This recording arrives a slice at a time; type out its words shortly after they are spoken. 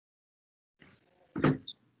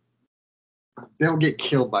They'll get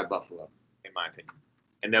killed by Buffalo, in my opinion,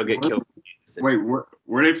 and they'll get killed. By Kansas City. Wait, where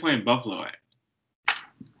are they playing Buffalo at?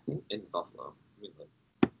 In Buffalo.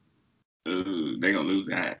 Ooh, they're gonna lose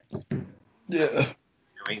that. Yeah.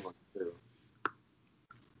 New England too.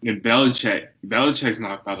 And Belichick's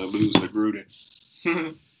not about to lose to Gruden.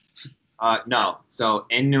 No. So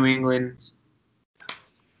in New England,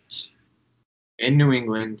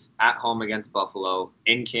 at home against Buffalo,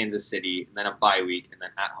 in Kansas City, and then a bye week, and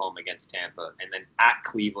then at home against Tampa, and then at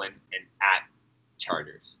Cleveland and at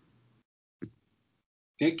Chargers.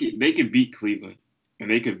 They could beat Cleveland, and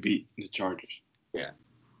they could beat the Chargers. Yeah.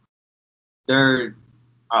 The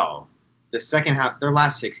second half, their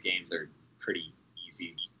last 6 games are pretty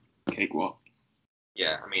easy. Cakewalk.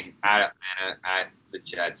 Yeah, I mean, at Atlanta, at the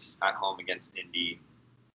Jets, at home against Indy,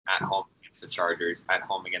 at home against the Chargers, at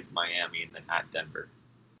home against Miami, and then at Denver.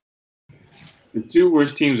 The 2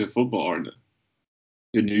 worst teams in football are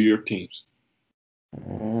the New York teams.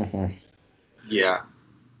 Mm-hmm. Yeah.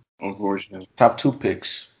 Unfortunately. Top 2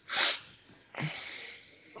 picks.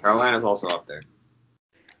 Carolina's also up there.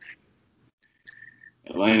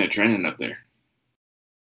 Atlanta trending up there.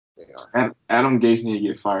 They are. Adam Gase need to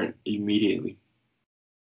get fired immediately.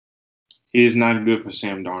 He is not good for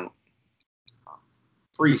Sam Darnold.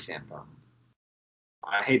 Free Sam Darnold.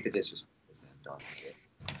 I hate the disrespect to Sam Darnold.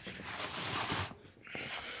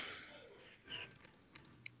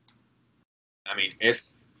 I mean, if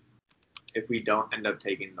we don't end up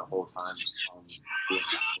taking the whole time,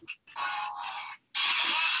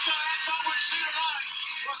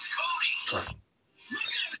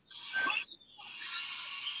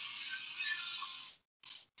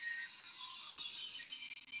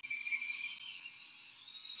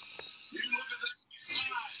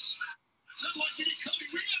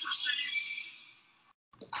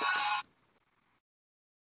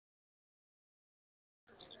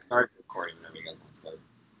 start recording whenever you guys want to start.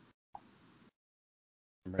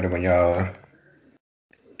 I'm ready when y'all are.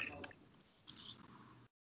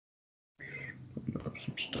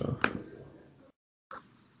 Some stuff.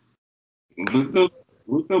 Look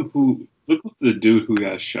up the dude who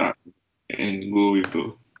got shot in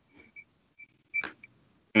Louisville.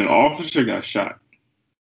 An officer got shot.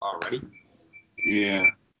 Already? Yeah.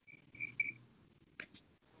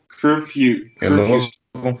 Curfew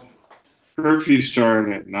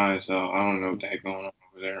started at 9, so I don't know what the heck going on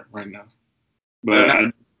over there right now. But They're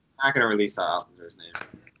not going to release that officer's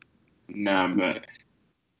name. but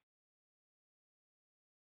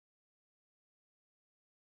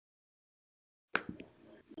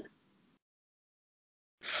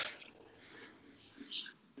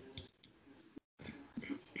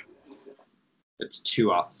It's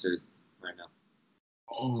 2 officers right now.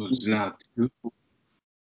 oh, it's not 2.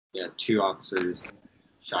 Yeah, 2 officers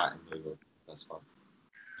shot in Louisville thus far.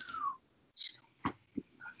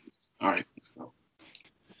 All right.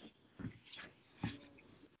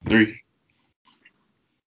 3,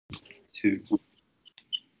 2,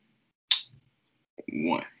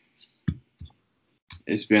 1.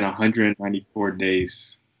 It's been 194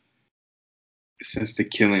 days since the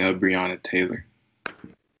killing of Breonna Taylor.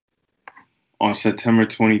 On September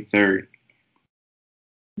 23rd,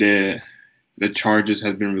 the charges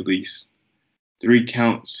have been released. 3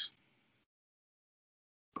 counts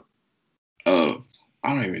of, I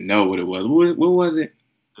don't even know what it was. What was it?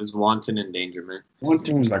 It was wanton endangerment.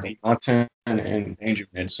 It was like a wanton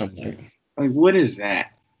endangerment, something. Like, what is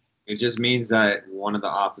that? It just means that one of the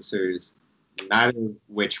officers, neither of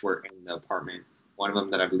which were in the apartment, one of them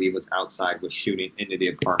that I believe was outside was shooting into the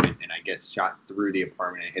apartment and I guess shot through the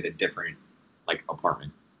apartment and hit a different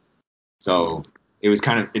apartment. So it's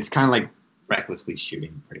kind of like recklessly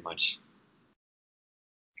shooting pretty much.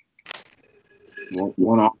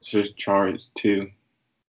 One officer's charged, 2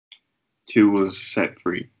 was set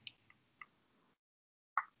free.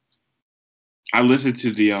 I listened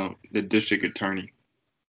to the district attorney,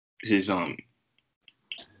 his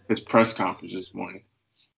press conference this morning.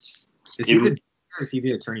 Is he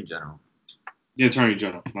the attorney general? The attorney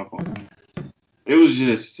general, my fault. It was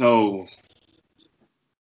just so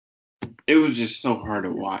hard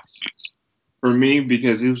to watch for me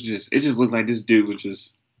because it just looked like this dude was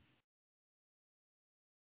just.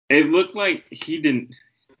 It looked like he didn't.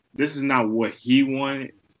 This is not what he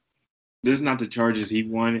wanted. This is not the charges he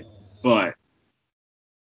wanted, but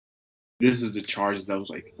this is the charges that was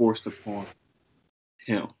like forced upon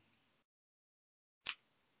him.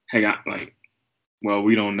 Hey, well,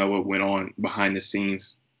 we don't know what went on behind the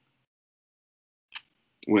scenes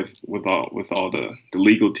with all the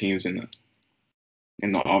legal teams and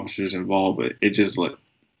the officers involved, but it just looked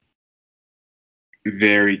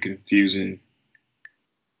very confusing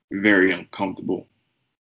very uncomfortable,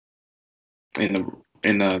 and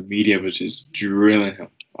the media was just drilling him.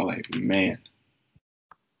 I'm like, man,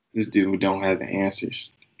 this dude don't have the answers.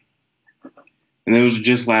 And it was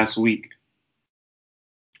just last week.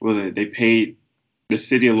 Well, they paid the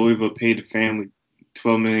city of Louisville paid the family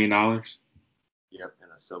 $12 million Yep, in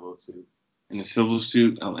a civil suit. in a civil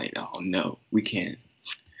suit. I'm like, oh no, we can't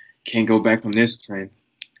go back on this trend.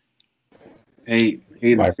 Pay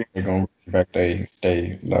the Like they're gonna bring back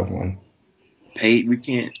they loved one. pay. We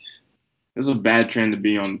can't. It's a bad trend to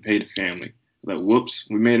be on. Pay the family. Like, whoops,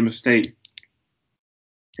 we made a mistake.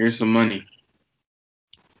 Here's some money.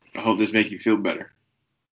 I hope this makes you feel better.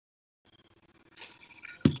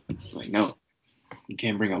 Like, no, you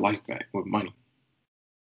can't bring a life back with money.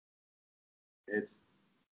 It's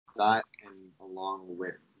that, and along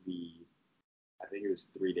with I think it was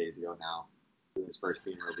 3 days ago now, it was first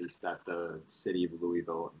being released that the city of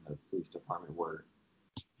Louisville and the police department were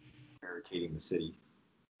barricading the city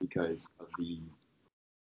because of the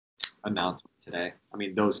announcement today. I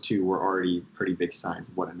mean, those two were already pretty big signs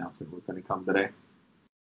of what announcement was going to come today.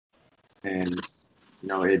 And,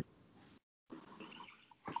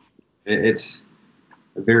 it's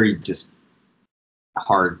a very just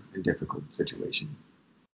hard and difficult situation.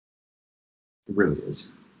 It really is.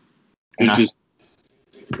 And It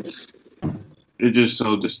just it's just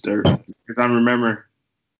so disturbing because I remember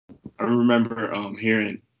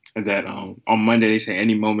hearing that on Monday they say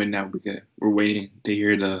any moment now we're waiting to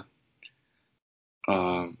hear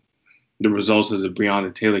um, the results of the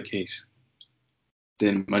Breonna Taylor case.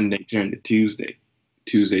 Then Monday turned to Tuesday.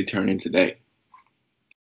 Tuesday turned into today.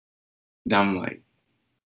 Then I'm like,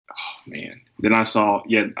 oh man. Then I saw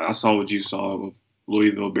what you saw of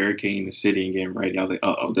Louisville barricading the city and getting ready. I was like,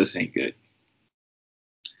 oh, this ain't good.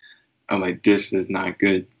 I'm like, this is not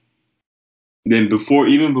good. Then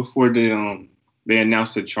even before they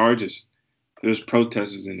announced the charges, there was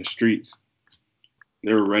protesters in the streets.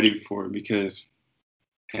 They were ready for it because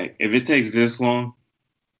heck, if it takes this long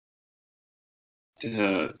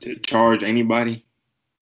to charge anybody,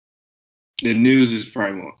 the news it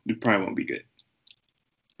probably won't be good.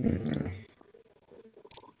 Mm-hmm.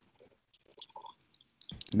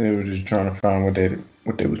 They were just trying to find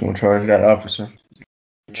what they was gonna charge that officer.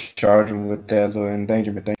 Charge him with that little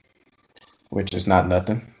endangerment thing, which is not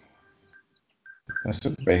nothing. That's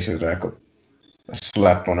basically like a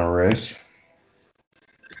slap on the wrist.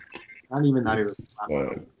 it's not even that it was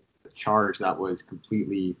But a charge that was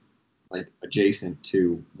completely like adjacent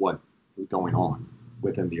to what was going on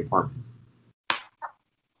within the apartment.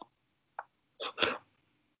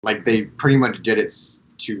 Like they pretty much did it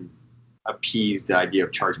to appease the idea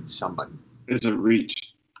of charging somebody. It's a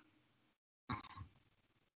reach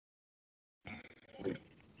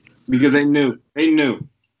because they knew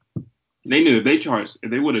if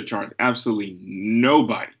they would have charged absolutely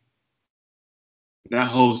nobody, that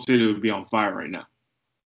whole city would be on fire right now.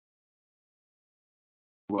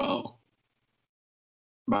 Well,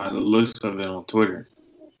 by the looks of it on Twitter,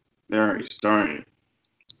 they're already starting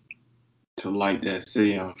to light that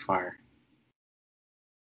city on fire.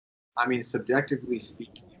 I mean, subjectively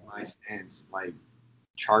speaking, in my stance, like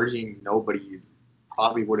charging nobody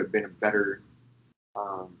probably would have been a better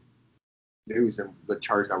um, news than the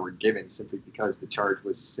charge that were given, simply because the charge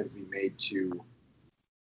was simply made to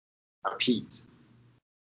appease,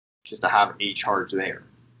 just to have a charge there.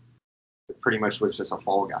 It pretty much was just a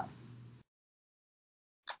fall guy.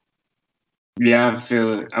 Yeah, I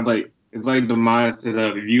feel it. I like it's like the mindset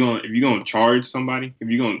of if you gonna charge somebody, if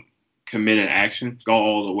you're gonna commit an action, go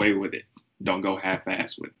all the way with it. Don't go half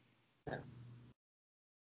ass with it.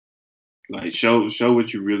 Like show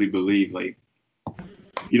what you really believe. Like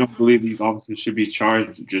if you don't believe these officers should be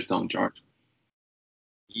charged, just don't charge.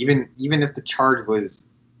 Even if the charge was,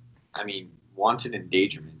 I mean, wanton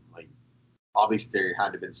endangerment, like obviously there had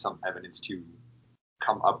to have been some evidence to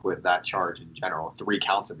come up with that charge in general, 3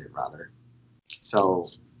 counts of it rather. So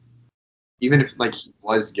even if like he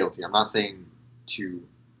was guilty, I'm not saying to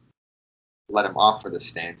let him off for the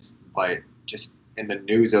stance, but just in the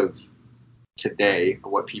news of today,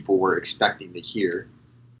 what people were expecting to hear,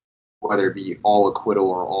 whether it be all acquittal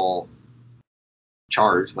or all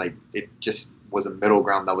charge, like it just was a middle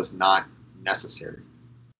ground that was not necessary.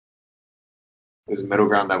 It was a middle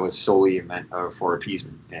ground that was solely meant for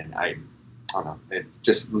appeasement, and I don't know. It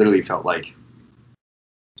just literally felt like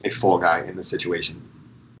a fall guy in the situation.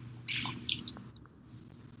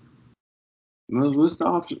 What's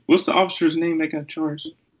the officer's name that got charged?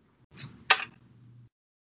 I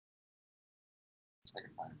can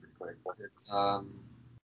find it pretty quick, but it's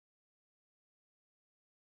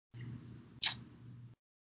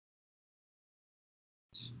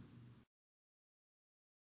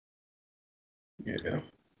Yeah,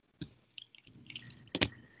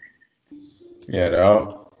 yeah.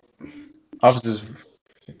 The officers,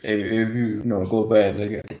 if you know go back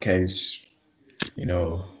look at the case, you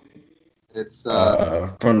know, It's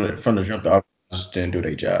from the jump, the officers didn't do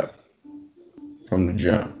their job from the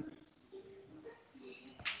jump.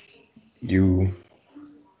 You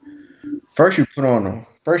first you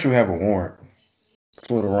have a warrant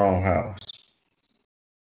for the wrong house.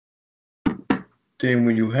 Then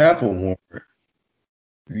when you have a warrant,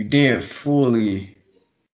 you didn't fully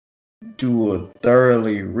do a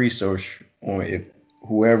thoroughly research on if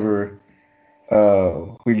whoever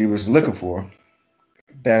who you was looking for,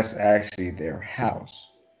 that's actually their house.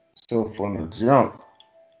 So from the jump,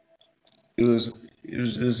 it was it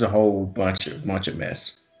was a whole bunch of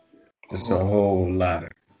mess. Just a whole lot of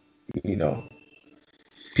you know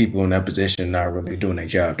people in that position not really doing their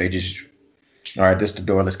job. They just all right, this the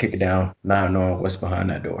door. Let's kick it down, not knowing what's behind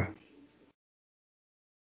that door.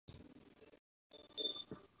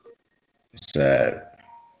 It's sad.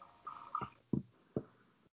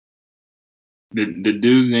 The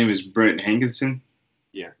dude's name is Brett Hankinson.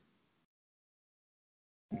 yeah.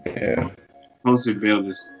 Yeah, Posted bail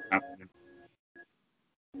this afternoon,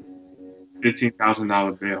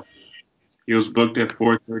 $15,000 bail. He was booked at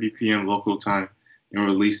 4:30 p.m. local time and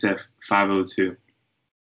released at 5:02.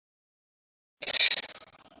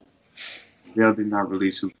 Bail did not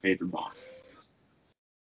release who paid the bond.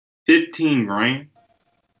 15 grand,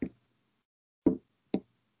 and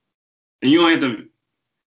you only have to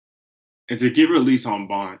and to get released on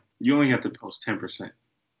bond, you only have to post 10%.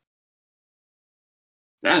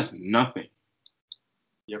 That's nothing.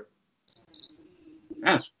 Yep.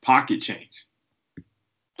 That's pocket change.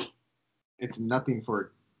 It's nothing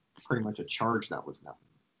for pretty much a charge that was nothing.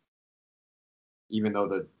 Even though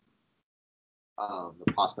the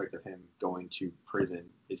prospect of him going to prison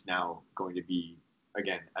is now going to be,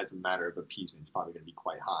 again, as a matter of appeasement, it's probably going to be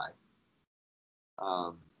quite high.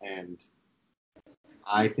 And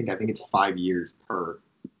I think it's 5 years per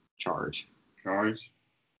charge. Charge.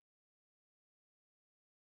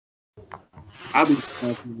 I'll be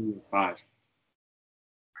surprised if he gets 5.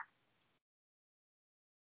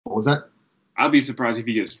 What was that? I'll be surprised if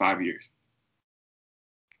he gets 5 years.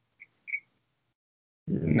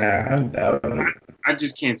 nah, I doubt I, it. I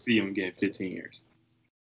just can't see him getting 15 years.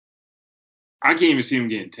 I can't even see him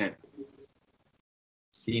getting 10.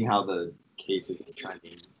 Seeing how the case is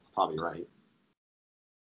trending, probably right.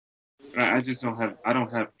 I just don't have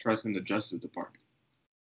trust in the Justice Department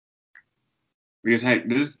because heck,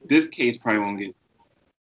 this case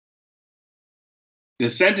the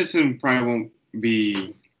sentencing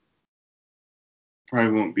be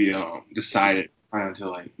probably won't be decided probably until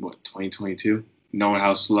like what 2022. Knowing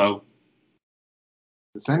how slow,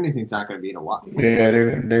 The sentencing's not going to be in a while. Yeah,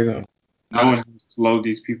 they're gonna knowing how slow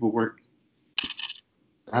these people work.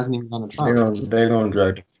 It hasn't even gone to they're trial. gonna they're gonna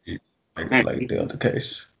drag the feet Heck, like the other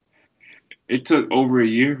case. it took over a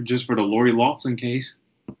year just for the Lori Loughlin case.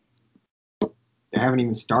 They haven't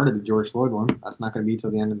even started the George Floyd one. That's not going to be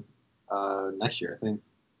till the end of next year, I think.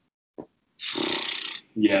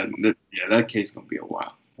 Yeah, that case gonna be a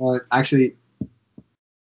while. Actually,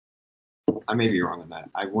 I may be wrong on that.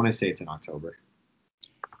 I want to say it's in October.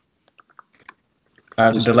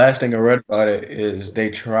 The last thing I read about it is they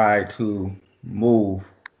tried to move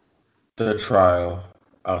the trial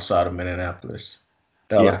outside of Minneapolis.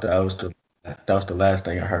 Yeah. That was the last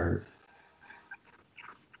thing I heard.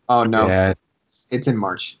 Oh no, Yeah, it's in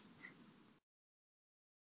March.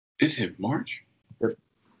 It's in March. Yep.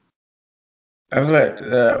 I was like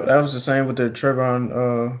that was the same with the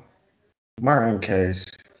Trayvon Martin case.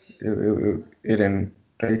 It didn't.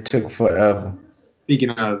 They took forever.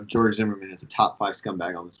 Speaking of, George Zimmerman is a top 5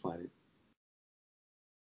 scumbag on this planet.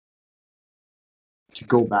 To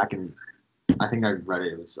go back and I think I read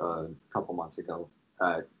it, it was a couple months ago.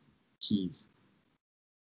 He's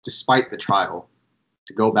despite the trial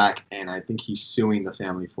to go back and I think he's suing the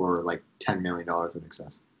family for like $10 million in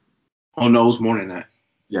excess. Oh no, it's more than that.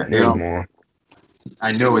 Yeah, It was more.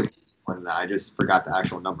 I know it's more than that. I just forgot the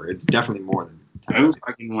actual number. It's definitely more than 10 It was million.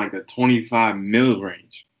 like in like a 25 mil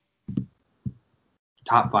range.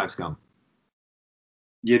 Top 5 scum.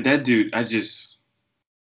 Yeah, that dude.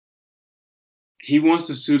 He wants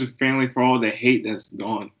to sue the family for all the hate that's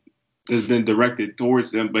been directed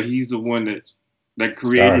towards them, but he's the one that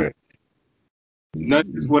created. Started.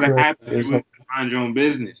 Nothing's You would have happened if created you went to mind your own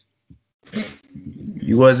business.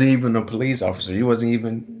 You wasn't even a police officer. You wasn't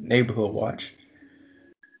even neighborhood watch.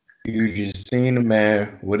 You just seen a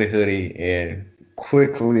man with a hoodie and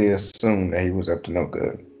quickly assumed that he was up to no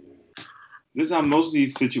good. This is how most of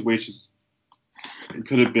these situations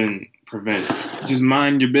could have been prevent it. Just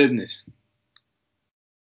mind your business.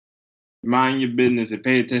 Mind your business and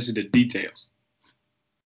pay attention to details.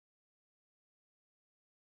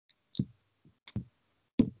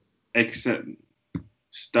 Except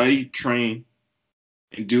study, train,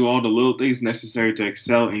 and do all the little things necessary to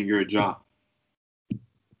excel in your job.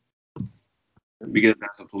 Because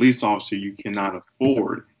as a police officer, you cannot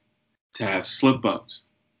afford to have slip ups.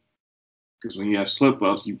 Because when you have slip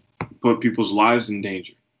ups, you put people's lives in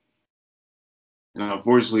danger. And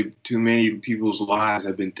unfortunately, too many people's lives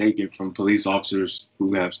have been taken from police officers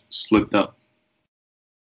who have slipped up,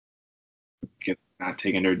 not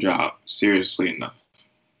taking their job seriously enough.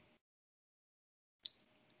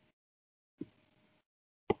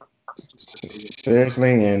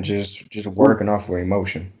 Seriously, and just working off of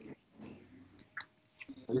emotion.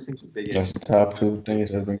 I just think the That's the top two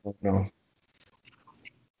things that have been going on.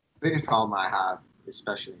 biggest problem I have,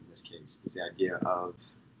 especially in this case, is the idea of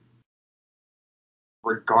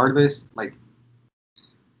regardless, like,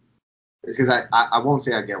 it's because I won't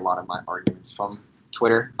say I get a lot of my arguments from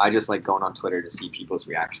Twitter. I just like going on Twitter to see people's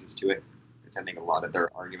reactions to it. I think a lot of their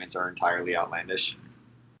arguments are entirely outlandish.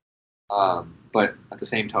 But at the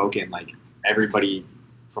same token, like everybody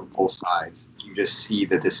from both sides, you just see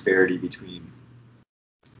the disparity between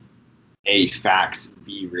A, facts,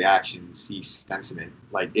 B, reaction, C, sentiment.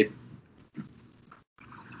 Like if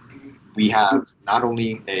we have not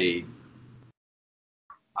only a,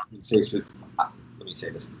 let me say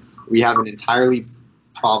this, we have an entirely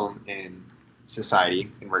problem in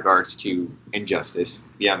society in regards to injustice.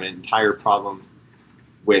 We have an entire problem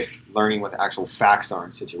with learning what the actual facts are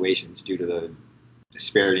in situations due to the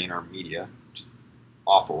disparity in our media, which is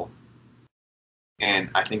awful. And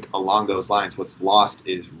I think along those lines, what's lost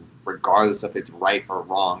is regardless if it's right or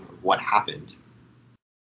wrong, what happened,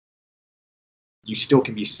 you still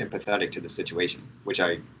can be sympathetic to the situation, which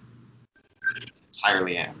I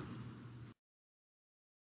entirely am.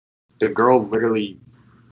 The girl literally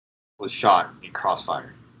was shot in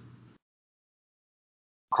crossfire.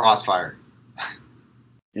 Crossfire.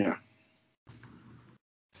 Yeah.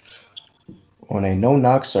 On a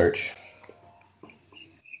no-knock search.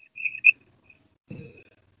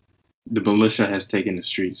 The militia has taken the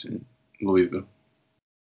streets in Louisville.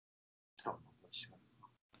 I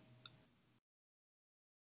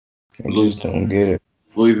just don't get it.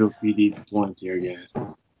 Louisville PD deploying tear gas.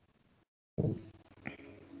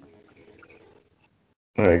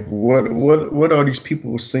 Like, what are these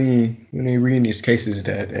people seeing when they reading these cases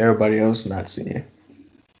that everybody else not seeing?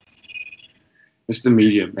 It's the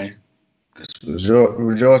media, man.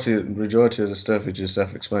 Majority of the stuff is just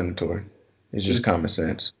self-explanatory. It's just common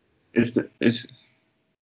sense. It's the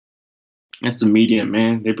media,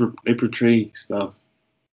 man. They portray stuff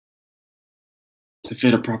to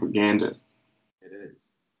fit a propaganda. It is.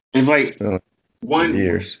 It's like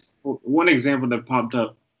Years. one example that popped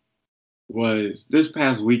up was this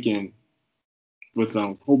past weekend with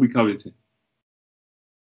Kobe Covington.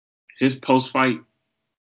 His post fight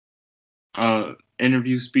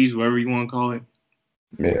interview speech, whatever you want to call it.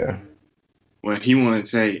 Yeah. When he wanted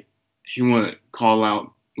to call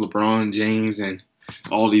out LeBron James and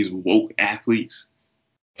all these woke athletes.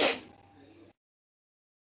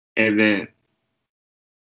 And then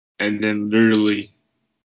literally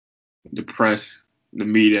the press, the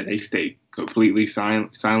media, they stay completely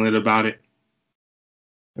silent about it.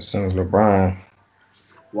 As soon as LeBron.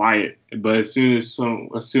 Quiet. But as soon as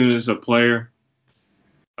a player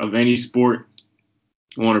of any sport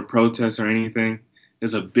want to protest or anything,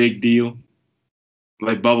 it's a big deal.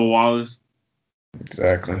 Like Bubba Wallace.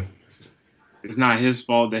 Exactly. It's not his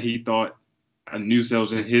fault that he thought a noose that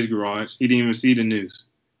was in his garage. He didn't even see the noose.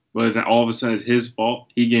 But all of a sudden it's his fault.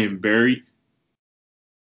 He getting buried.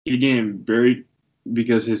 He getting buried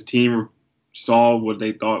because his team saw what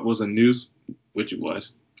they thought was a noose, which it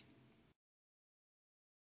was.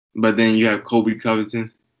 But then you have Kobe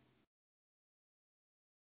Covington,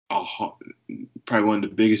 probably one of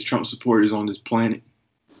the biggest Trump supporters on this planet.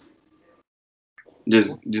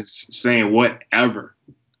 Just saying whatever.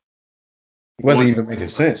 Wasn't even making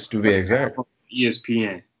sense, to be exact.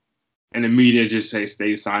 ESPN. And the media just say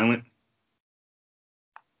stay silent.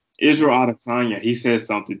 Israel Adesanya, he said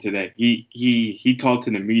something today. He talked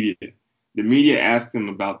to the media. The media asked him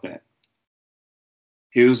about that.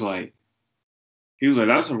 He was like,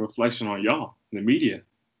 that's a reflection on y'all, the media.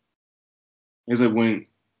 He's like,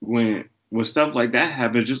 when stuff like that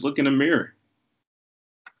happens, just look in the mirror.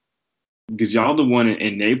 Because y'all the one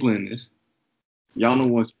enabling this. Y'all the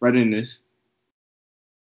one spreading this.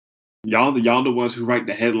 Y'all the ones who write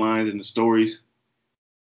the headlines and the stories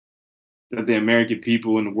that the American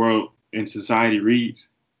people in the world and society reads.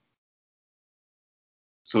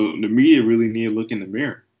 So the media really need to look in the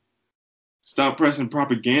mirror. Stop pressing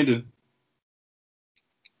propaganda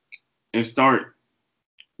and start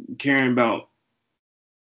caring about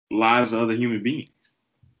lives of other human beings.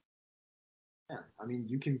 Yeah, I mean,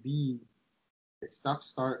 you can be stop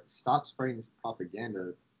spreading this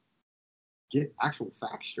propaganda. Get actual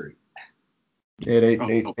facts straight. Yeah,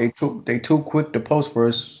 Oh, they too quick to post for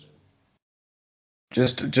us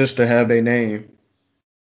just to have their name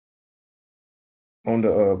on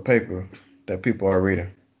the paper that people are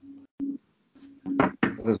reading.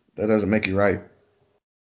 That doesn't make you right.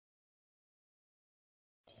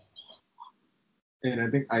 And I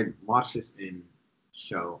think I watched this in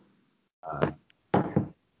show, uh,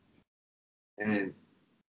 and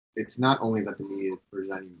it's not only that the media is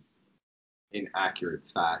presenting inaccurate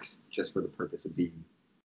facts just for the purpose of being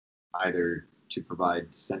either to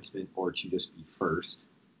provide sentiment or to just be first.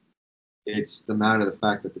 It's the matter of the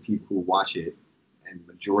fact that the people who watch it and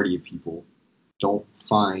majority of people don't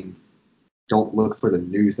find don't look for the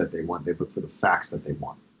news that they want. They look for the facts that they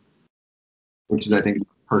want, which is, I think, a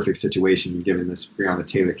perfect situation given this Breonna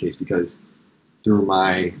Taylor case because through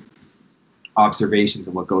my observations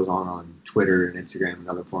of what goes on Twitter and Instagram and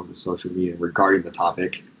other forms of social media regarding the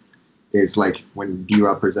topic is like when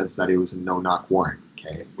D-Rob presents that it was a no-knock warrant,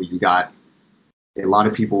 okay? Well, you got a lot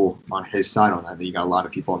of people on his side on that, then you got a lot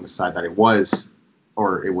of people on the side that it was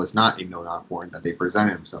or it was not a no-knock warrant that they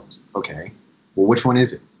presented themselves. Okay, well, which one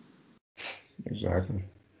is it? Exactly.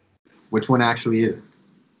 Which one actually is it?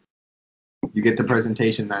 You get the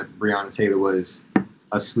presentation that Breonna Taylor was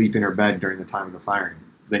asleep in her bed during the time of the firing.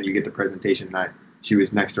 Then you get the presentation that she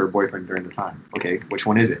was next to her boyfriend during the time. Okay, which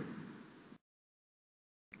one is it?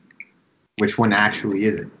 Which one actually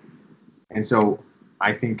is it? And so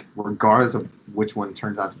I think, regardless of which one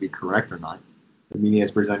turns out to be correct or not, the media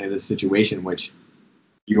has presented a situation in which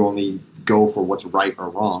you only go for what's right or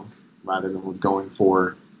wrong rather than what's going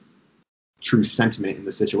for true sentiment in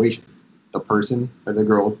the situation. The person or the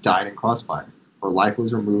girl died in crossfire. Her life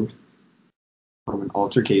was removed from an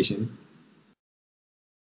altercation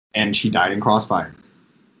and she died in crossfire.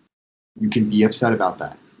 You can be upset about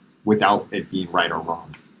that without it being right or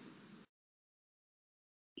wrong.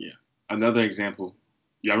 yeah. Another example.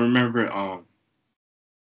 Y'all remember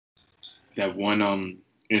that one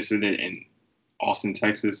incident in Austin,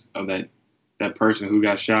 Texas, of that person who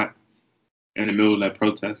got shot in the middle of that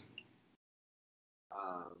protest?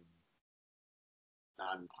 Um,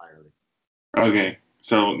 Not entirely. Okay,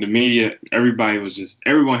 so the media,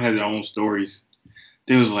 everyone had their own stories.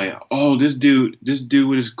 They was like, oh, this dude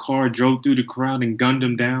with his car drove through the crowd and gunned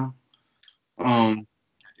him down. Um,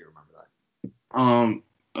 I do remember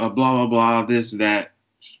that. blah blah blah, this that.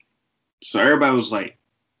 So everybody was like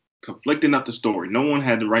conflicting up the story. No one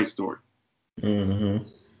had the right story. Mm-hmm.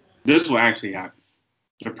 This is what actually happened.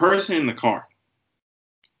 The person in the car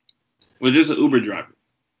was just an Uber driver.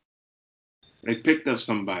 They picked up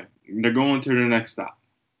somebody. They're going to the next stop.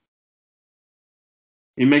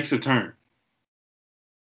 He makes a turn.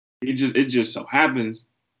 It just so happens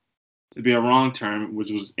to be a wrong turn,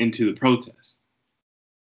 which was into the protest.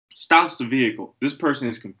 Stops the vehicle. This person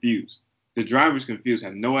is confused. The driver's confused,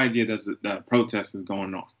 have no idea that a protest is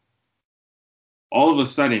going on. All of a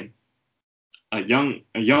sudden, a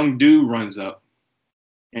young dude runs up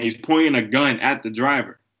and he's pointing a gun at the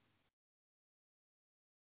driver.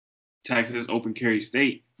 Texas open carry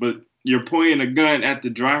state, but you're pointing a gun at the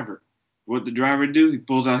driver. What the driver do? He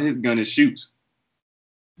pulls out his gun and shoots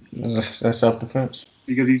That's self defense.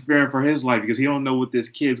 because he's fearing for his life because he don't know what this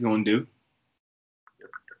kid's gonna do.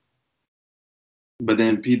 But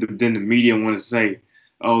then the media want to say,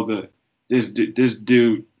 oh, this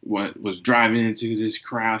dude was driving into this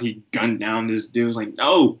crowd. He gunned down this dude. Like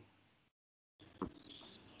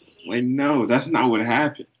no, that's not what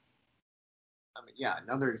happened. I mean, yeah,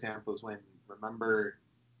 another example is when, remember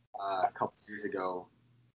a couple years ago,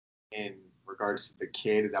 in regards to the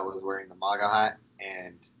kid that was wearing the MAGA hat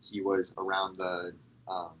and he was around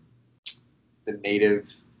um, the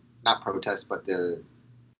native, not protest, but the,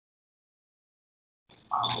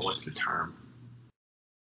 oh, what's the term?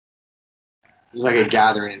 It was like a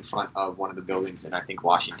gathering in front of one of the buildings in, I think,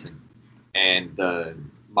 Washington. And the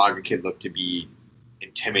MAGA kid looked to be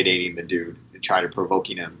intimidating the dude and try to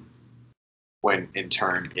provoking him when in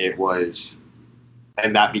turn it was,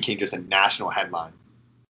 and that became just a national headline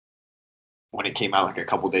when it came out like a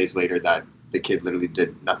couple days later that the kid literally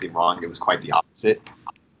did nothing wrong. It was quite the opposite.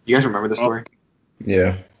 You guys remember the Oh, story?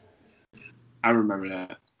 Yeah. I remember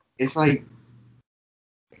that It's like,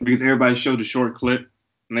 because everybody showed the short clip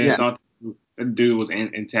and they yeah, thought the dude was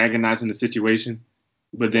antagonizing the situation,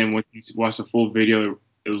 but then when you watch the full video,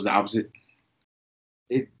 it was the opposite.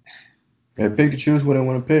 It. They pick and choose what they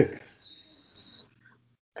want to pick.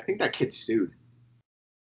 I think that kid sued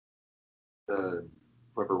the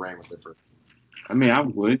whoever ran with it first. I mean, I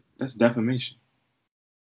would. That's defamation.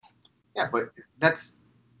 Yeah, but that's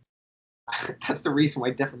that's the reason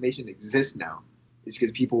why defamation exists now. Is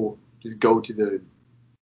because people just go to the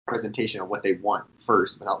presentation of what they want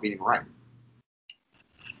first without being right.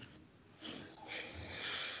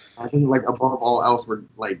 I think like above all else, we're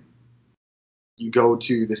like you go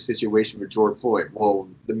to the situation with George Floyd. Well,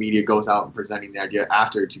 the media goes out and presenting the idea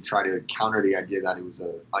after to try to counter the idea that it was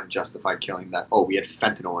a unjustified killing. That oh, we had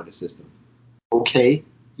fentanyl in the system. Okay,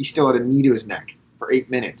 he still had a knee to his neck for 8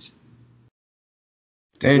 minutes.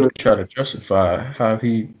 Then try to justify how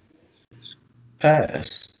he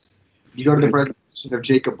passed. You go to the presentation of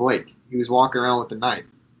Jacob Blake. He was walking around with a knife.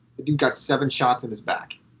 The dude got 7 shots in his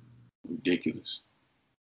back. Ridiculous.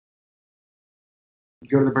 You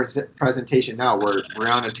go to the presentation now where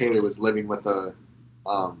Breonna Taylor was living with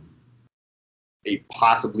um, a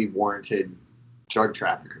possibly warranted drug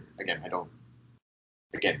trafficker. Again, I don't.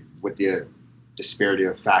 Again, with the disparity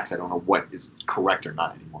of facts, I don't know what is correct or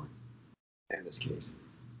not anymore in this case.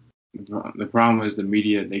 The problem is the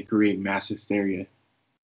media, they create mass hysteria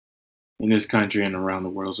in this country and around the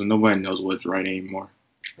world, so nobody knows what's right anymore.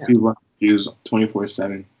 Yeah. People are confused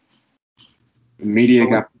 24/7. The media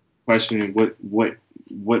got questioning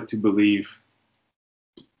what to believe.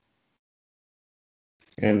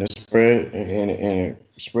 And it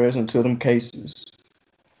spreads into them cases.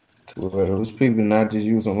 Where those people not just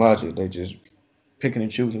using logic, they just picking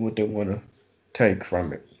and choosing what they want to take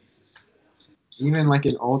from it. Even like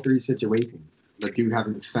in all three situations, the dude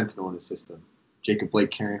having fentanyl in his system, Jacob Blake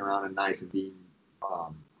carrying around a knife and being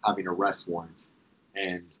having arrest warrants,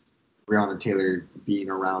 and Breonna Taylor being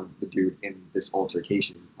around the dude in this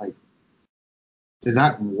altercation. Like, does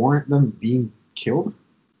that warrant them being killed?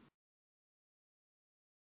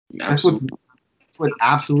 Absolutely. That's what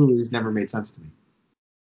absolutely has never made sense to me.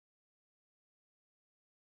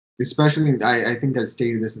 Especially, I think I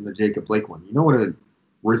stated this in the Jacob Blake one. You know what a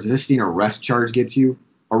resisting arrest charge gets you?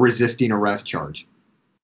 A resisting arrest charge,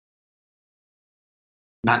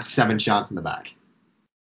 not 7 shots in the back.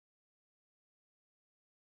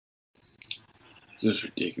 It's just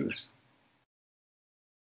ridiculous.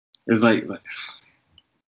 It's like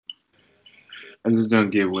I just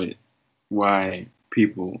don't get why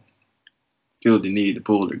people feel the need to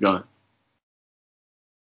pull their gun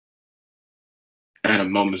at a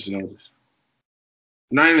moment's notice.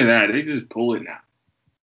 Not even that, they just pull it now.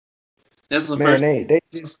 That's the Man,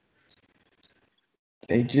 first.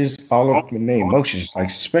 they just follow All, up in their all, emotions, like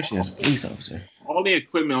especially as a police officer. all the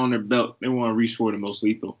equipment on their belt, they want to reach for the most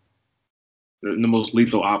lethal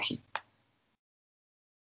option.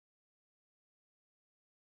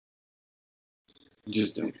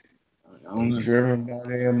 Just I don't know. Driven by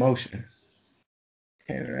their emotion.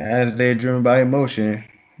 And as they're driven by emotion,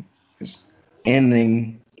 it's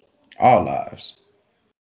ending our lives.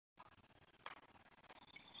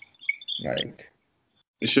 Like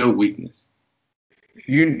It showed weakness.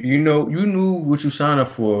 you knew what you signed up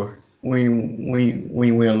for when you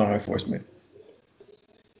went in law enforcement.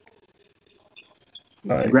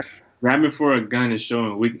 Gra- Like Grabbing for a gun is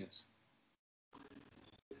showing weakness.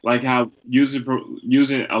 Like how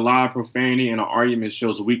using a lot of profanity in an argument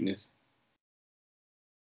shows weakness.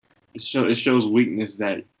 It shows weakness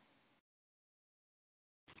that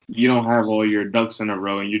you don't have all your ducks in a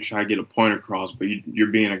row and you try to get a point across, but you're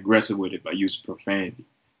being aggressive with it by using profanity.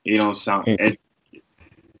 You don't sound and,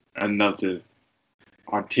 enough to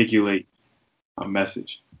articulate a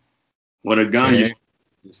message. With a gun, and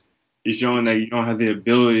you're showing that you don't have the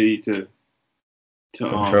ability to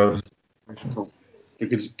control.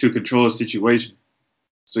 to, to control a situation.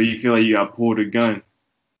 So you feel like you got to pull the gun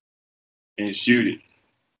and shoot it.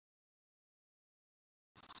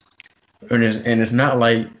 And it's not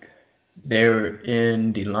like they're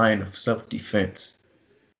in the line of self defense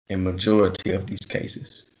in majority of these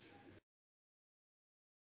cases.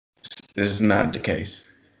 This is not the case.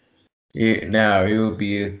 Now it would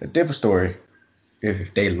be a different story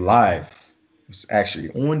if they live was actually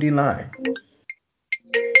on the line,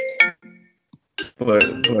 but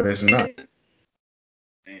it's not.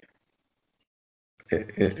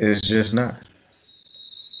 It's just not.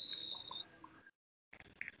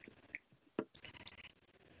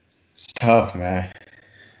 It's tough, man.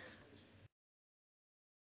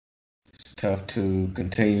 It's tough to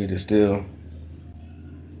continue to still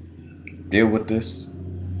deal with this.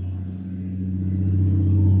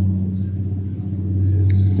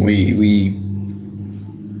 We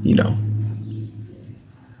you know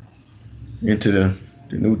into the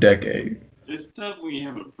new decade. It's tough when you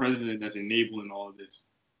have a president that's enabling all of this.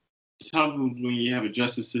 It's tough when you have a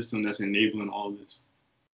justice system that's enabling all of this.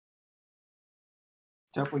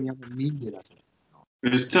 Tough when you have a media that's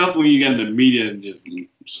It's tough when you got the media just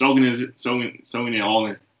soaking it all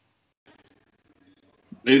in.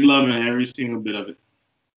 They loving every single bit of it.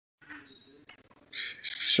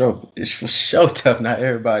 It's for sure tough. Not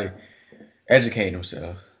everybody educating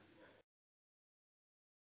themselves.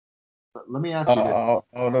 But let me ask you this.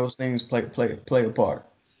 All those things play a part.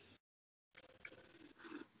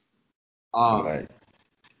 Like,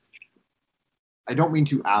 I don't mean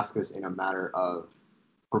to ask this in a matter of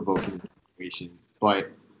provoking the situation,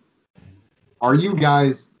 but are you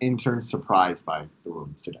guys interns surprised by the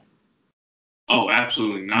rulings today? Oh,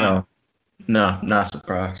 absolutely not. no, not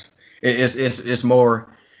surprised. It's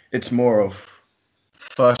more of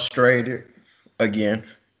frustrated again.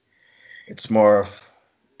 It's more of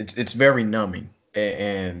it's very numbing,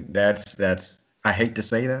 and that's I hate to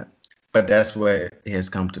say that, but that's what it has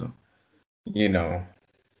come to. You know,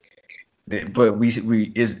 but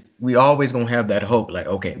we always gonna have that hope, like,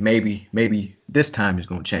 okay, maybe this time is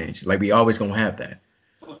gonna change. Like, we always gonna have that,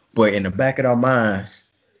 but in the back of our minds,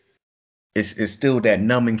 it's still that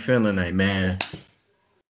numbing feeling, like, man,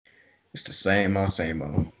 it's the same old, same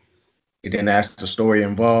old. And then as the story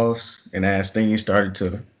involves, and as things started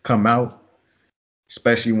to come out,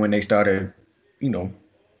 especially when they started, you know,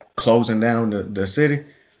 closing down the city,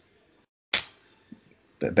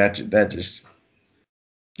 that just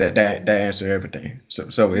that answered everything. So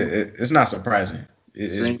it's not surprising.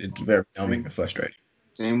 Same, It's very numbing same, and frustrating.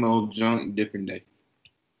 same old junk, different day.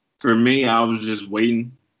 For me, I was just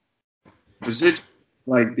waiting for situations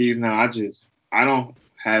like these. Now, I don't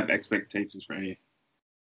have expectations for any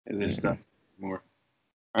of this stuff Mhm. anymore.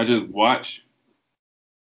 I just watch.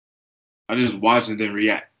 I just watch and then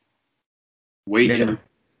react. Wait and Yeah,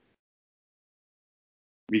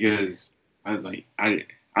 because I was like I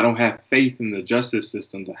don't have faith in the justice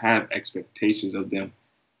system to have expectations of them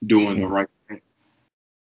doing the mm, right thing.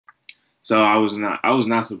 So I was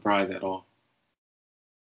not surprised at all.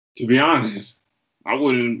 To be honest, I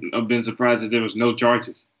wouldn't have been surprised if there was no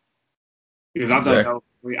charges because exactly.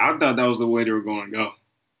 I thought that was the way they were going to go.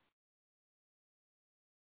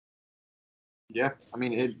 Yeah, I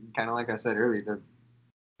mean, it kind of like I said earlier.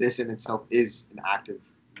 This in itself is an active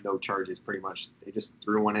no charges. Pretty much, they just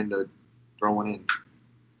threw one in to throw one in.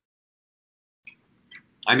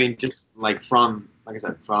 I mean, just like I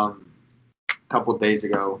said, from a couple of days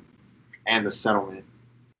ago, and the settlement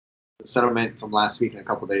from last week and a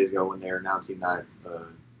couple of days ago when they're announcing that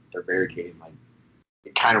they're barricading, like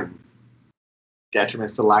it kind of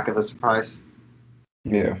detriments the lack of a surprise,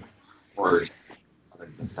 Yeah, or other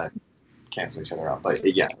than that cancel each other out. But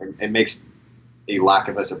yeah, it makes a lack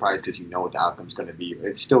of a surprise because you know what the outcome's going to be.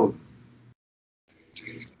 It's still,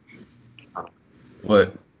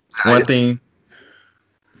 but I, one thing,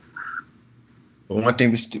 one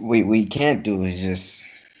thing we can't do is just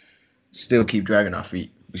still keep dragging our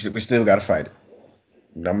feet. We still got to fight it,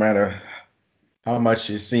 no matter how much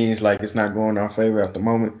it seems like it's not going in our favor at the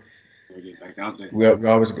moment. We'll get back out there. We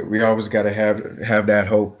always got to have that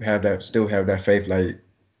hope, have that faith. Like,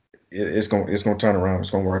 it's gonna turn around. It's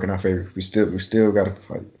gonna work in our favor. We still gotta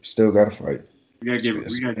fight. Still gotta fight. We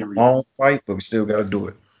It's gotta a get long fight, but we still gotta do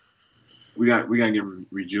it. we gotta get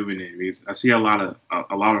rejuvenated because I see a lot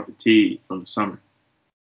of fatigue from the summer.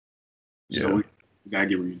 So Yeah, we gotta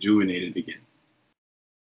get rejuvenated again.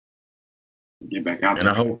 Get back out and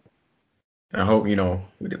there. I hope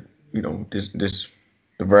this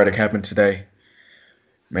the verdict happened today.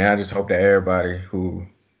 Man, I just hope that everybody who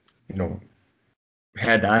you know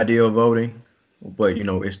had the idea of voting, but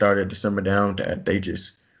it started to simmer down, that they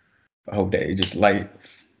just I hope that it just light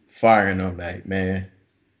firing them, like, man,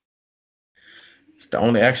 it's the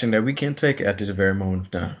only action that we can take at this very moment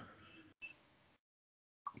of time.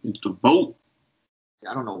 It's the boat.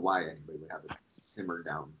 I don't know why anybody would have a simmer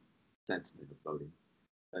down sentiment of voting.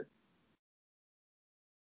 But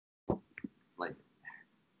like,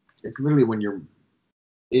 it's literally when you're.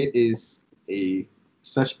 It is a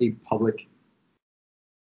such a public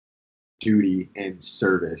duty and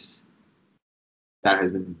service that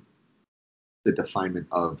has been the definement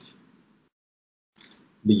of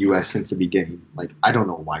the U.S. since the beginning. Like, I don't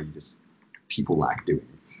know why people lack doing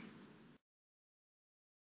it.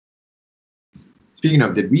 Speaking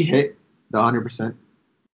of, did we hit the 100%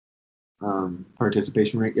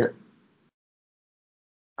 participation rate yet?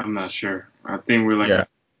 I'm not sure. I think we're like Yeah.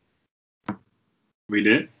 we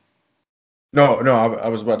did. No. I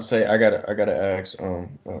was about to say, I gotta ask Oh,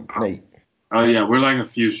 Nate. oh yeah, we're like a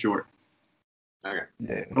few short, Okay,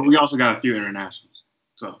 Yeah. but we also got a few internationals.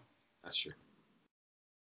 So that's true.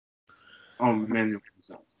 men.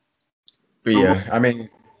 But yeah, I mean,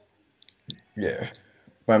 yeah,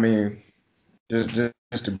 but I mean, just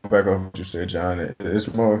to go back off what you said, John, it's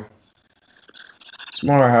more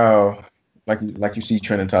how like you see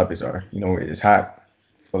trending topics are. You know, it's hot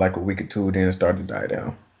for like a week or two, then it started to die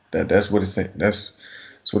down. That's what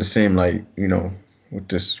it seemed like. You know, with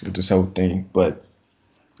this whole thing. But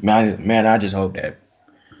man, I just hope that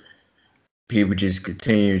people just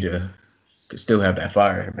continue to still have that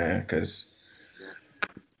fire, man. Because Yeah.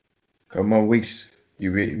 a couple more weeks,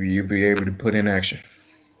 you be able to put in action.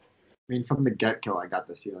 I mean, from the get go, I got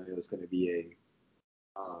the feeling it was going to be a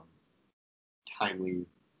timely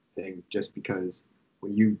thing, just because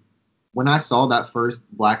when I saw that first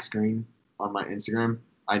black screen on my Instagram,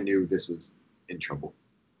 I knew this was in trouble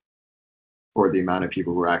for the amount of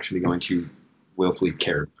people who are actually going to willfully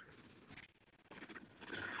care.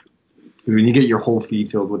 When you get your whole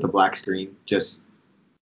feed filled with a black screen, just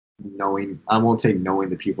knowing, I won't say knowing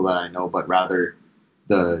the people that I know, but rather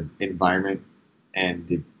the environment and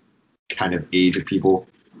the kind of age of people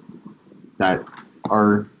that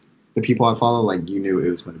are the people I follow, like you knew it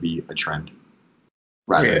was going to be a trend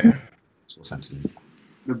rather than Yeah, social sentiment.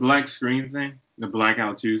 The black screen thing, the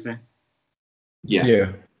Blackout Tuesday. Yeah.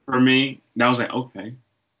 yeah. For me, that was like, okay,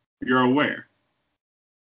 you're aware.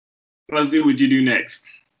 Let's see what you do next.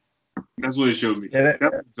 That's what it showed me. Yeah,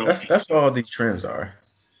 That's that's what all these trends are.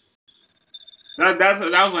 that was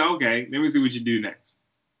like, okay, let me see what you do next.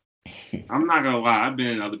 I'm not gonna lie, I've been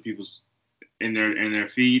in other people's in their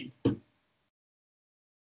feed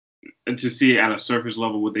to see at a surface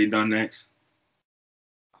level what they done next.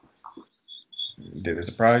 Did it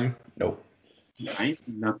surprise you? Nope. I ain't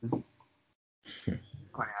seen nothing.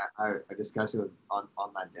 I discussed it on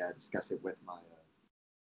my day. I discussed it with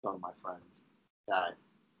some of my friends that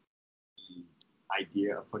the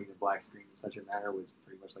idea of putting a black screen in such a manner was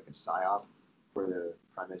pretty much like a psyop for the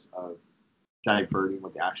premise of diverting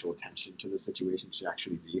what the actual attention to the situation should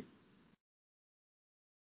actually be,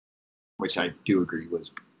 which I do agree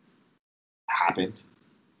was happened.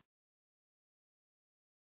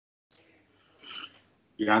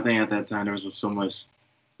 Yeah, I think at that time there was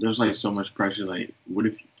like so much pressure. Like, what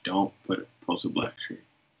if you don't post a black screen?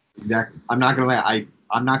 Exactly. I'm not gonna lie.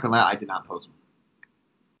 I did not post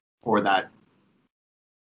for that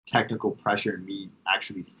technical pressure and me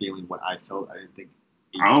actually feeling what I felt. I didn't think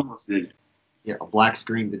I almost did it yeah, a black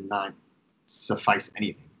screen did not suffice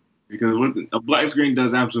anything. because a black screen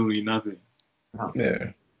does absolutely nothing. No.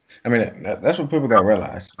 Yeah. I mean, that's what people got to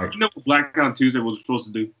realize. Like, You know what Blackout Tuesday was supposed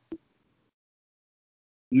to do?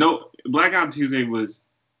 No, Blackout Tuesday was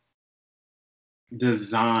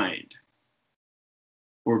designed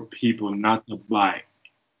for people not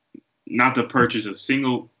to purchase a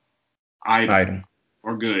single item item.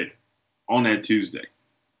 or good on that Tuesday.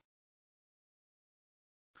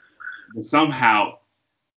 But somehow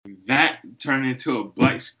that turned into a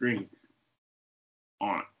black screen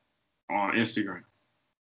on Instagram.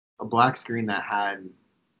 A black screen that had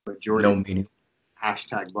majority No meaning.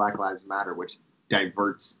 hashtag Black Lives Matter, which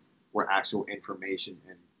diverts where actual information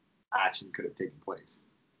and action could have taken place.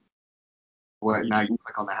 What now you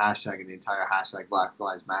click on the hashtag and the entire hashtag Black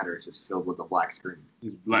Lives Matter is just filled with a black screen.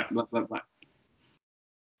 It's black, black, black, black.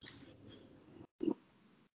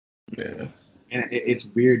 Yeah. And it's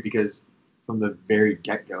weird because from the very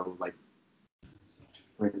get go, like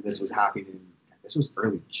when this was happening, this was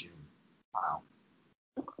early June. Wow.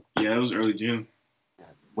 Yeah, it was early June.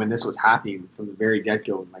 When this was happening from the very get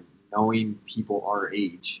go, like knowing people our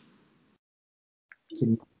age,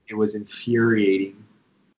 it was infuriating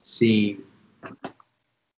seeing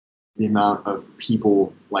the amount of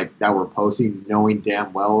people like that were posting, knowing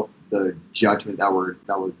damn well the judgment that would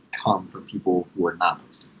come from people who are not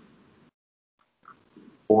posting,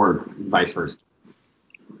 or vice versa.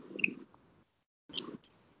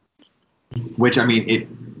 Which I mean,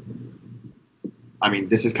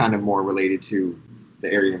 this is kind of more related to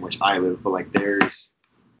the area in which I live, but like there is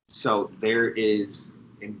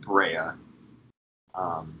in Brea,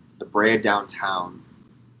 the Brea downtown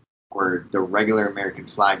where the regular American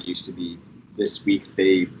flag used to be. This week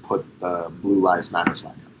they put the Blue Lives Matter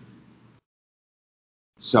flag up.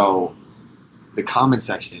 So the comment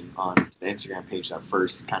section on the Instagram page that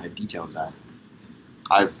first kind of details that.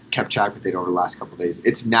 I've kept track with it over the last couple of days.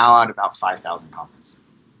 It's now at about 5,000 comments.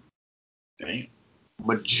 Dang.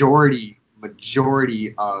 Majority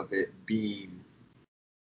of it being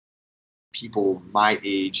people my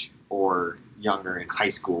age or younger in high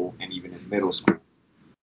school and even in middle school,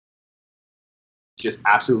 just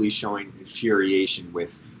absolutely showing infuriation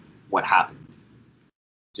with what happened.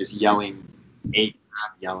 Just yelling,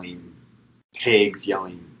 yelling pigs,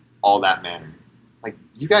 yelling all that manner. Like,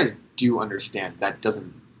 you guys do understand that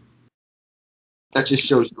doesn't. That just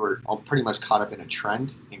shows you're all pretty much caught up in a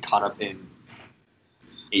trend and caught up in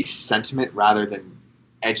a sentiment rather than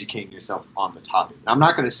educating yourself on the topic. And I'm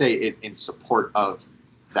not going to say it in support of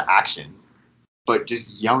the action, but just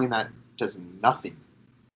yelling that does nothing.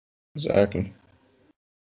 Exactly.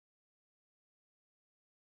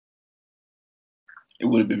 It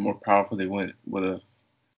would have been more powerful. They went with a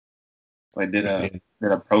like did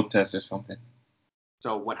a protest or something.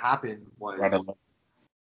 So what happened Right was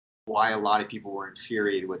why a lot of people were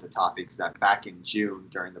infuriated with the topics that back in June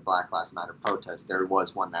during the Black Lives Matter protest, there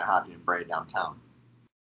was one that happened in Bray downtown.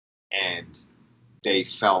 And they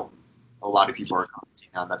felt, a lot of people are commenting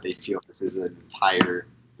on that they feel this is an entire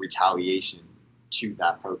retaliation to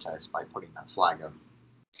that protest by putting that flag up.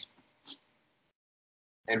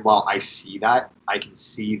 And while I see that, I can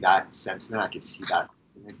see that sentiment, I can see that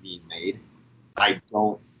argument being made. I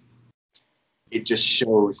don't, it just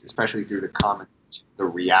shows, especially through the comments, the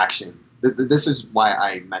reaction. This is why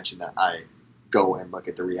I mentioned that I go and look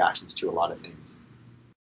at the reactions to a lot of things.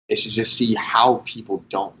 It's to just see how people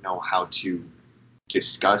don't know how to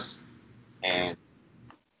discuss and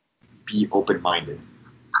be open-minded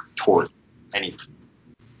toward anything.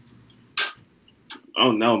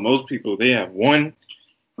 Oh no, most people they have one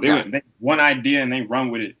one idea and they run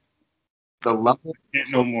with it. The level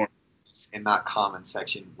No more. in that comment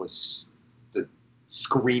section was the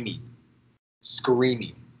screaming,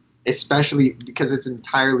 especially because it's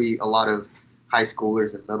entirely a lot of high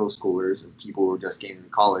schoolers and middle schoolers and people who are just getting into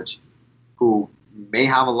college who may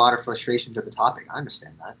have a lot of frustration to the topic. I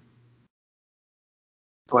understand that.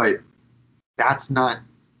 But that's not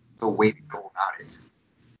the way to go about it.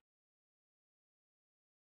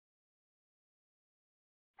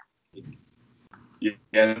 Yeah,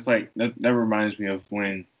 it's like that reminds me of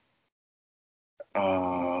when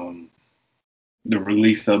um, the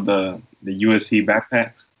release of the USC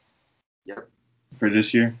backpacks. Yep. For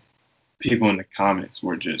this year. People in the comments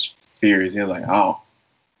were just furious. They're like, "Oh,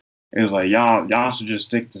 it was like y'all should just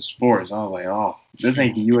stick to sports." I was like, "Oh, this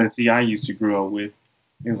ain't the USC I used to grow up with."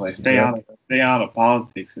 It was like, stay out of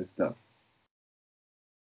politics and stuff."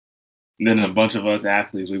 And then a bunch of us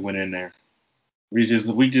athletes, we went in there. We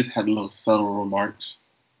just had little subtle remarks.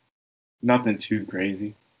 Nothing too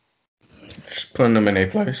crazy. Just putting them in a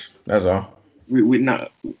place. That's all. We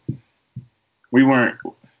not we weren't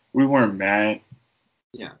we weren't mad.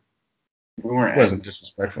 Yeah. We weren't It wasn't angry.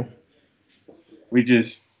 disrespectful. We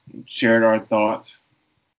just shared our thoughts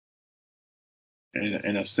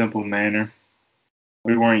in a simple manner.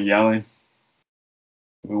 We weren't yelling.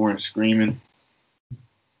 We weren't screaming.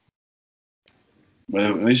 But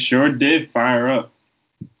it sure did fire up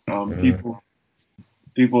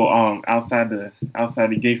people outside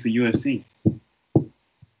the gates of USC.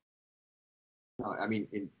 No, I mean,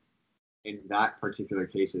 in that particular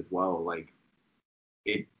case as well, like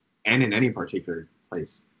it, and in any particular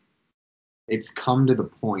place, it's come to the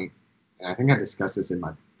point, and I think I discussed this in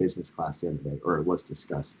my business class the other day, or it was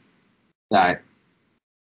discussed, that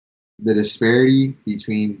the disparity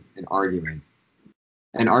between an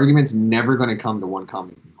argument's never going to come to one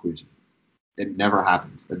common conclusion. It never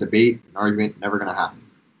happens. A debate, an argument, never going to happen.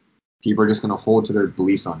 People are just going to hold to their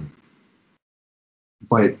beliefs on it.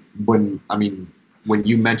 But when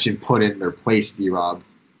you mentioned put in their place, D-Rob,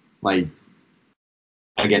 like,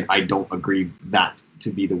 again, I don't agree that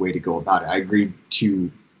to be the way to go about it. I agree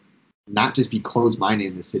to not just be closed-minded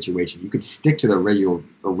in this situation. You could stick to the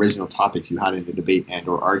original topics you had in the debate and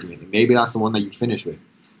or argument, and maybe that's the one that you finish with.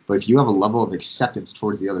 But if you have a level of acceptance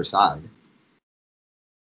towards the other side,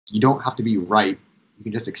 you don't have to be right. You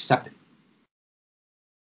can just accept it.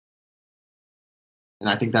 And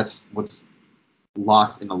I think that's what's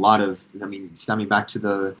lost in a lot of, stemming back to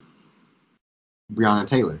the Breonna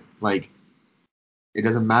Taylor. Like, it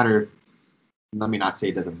doesn't matter. Let me not say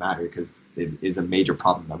it doesn't matter because it is a major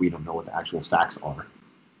problem that we don't know what the actual facts are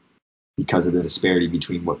because of the disparity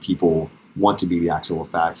between what people want to be the actual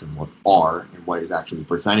facts and what are and what is actually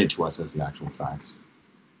presented to us as the actual facts.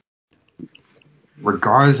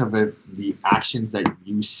 Regardless of if the actions that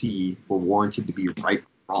you see were warranted to be right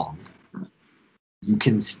or wrong, you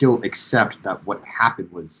can still accept that what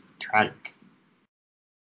happened was tragic.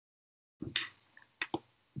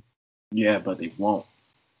 Yeah, but they won't.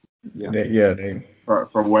 Yeah. They For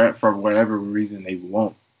whatever reason they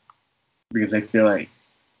won't, because they feel like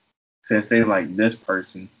since they like this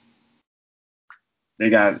person, they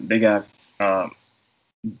got um,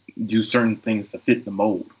 do certain things to fit the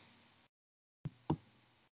mold.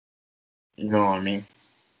 You know what I mean?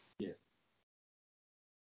 Yeah.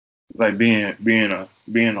 Like being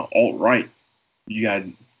an alt right, you got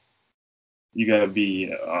You gotta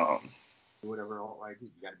be whatever alt-right do.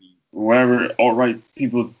 You got to be whatever alt right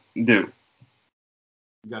people do.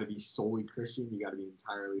 you got to be solely Christian. You got to be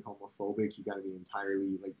entirely homophobic. You got to be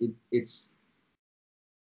entirely like it's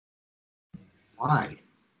why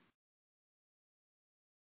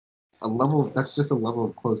a level that's just a level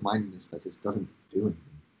of closed-mindedness that just doesn't do anything.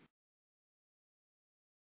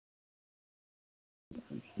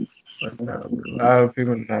 But a lot of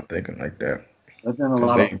people not thinking like that That's in a because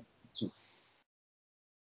lot of, they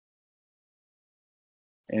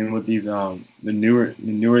and with these the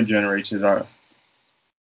newer generations are,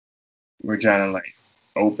 we're trying to like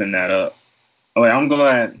open that up. Oh, I'm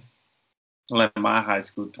glad like my high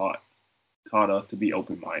school taught us to be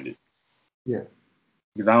open minded. Yeah.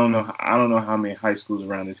 Because I don't know how many high schools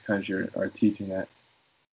around this country are teaching that.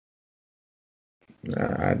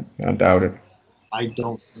 I doubt it. I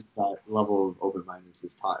don't think that level of open-mindedness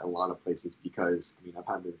is taught in a lot of places because I mean I've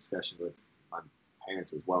had the discussion with my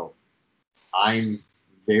parents as well. I'm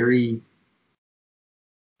very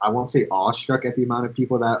I won't say awestruck at the amount of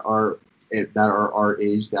people that are our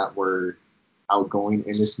age that were outgoing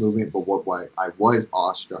in this movement, but what I was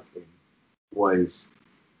awestruck in was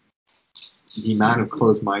the amount of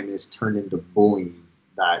closed-mindedness turned into bullying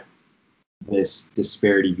that this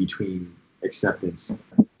disparity between acceptance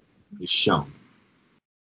is shown.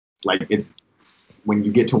 Like it's when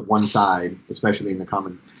you get to one side, especially in the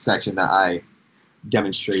comment section that I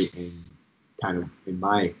demonstrate in kind of in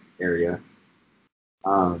my area,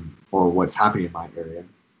 or what's happening in my area,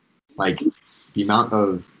 like the amount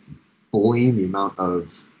of bullying, the amount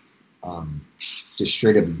of um, just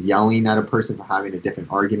straight up yelling at a person for having a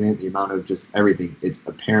different argument, the amount of just everything, it's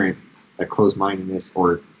apparent that closed mindedness,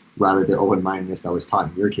 or rather the open mindedness that was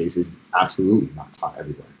taught in your case, is absolutely not taught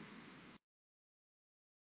everywhere.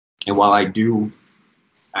 And while I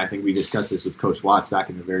think we discussed this with Coach Watts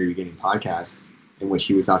back in the very beginning podcast, in which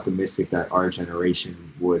he was optimistic that our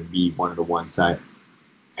generation would be one of the ones that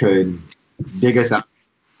could dig us out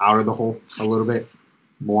of the hole a little bit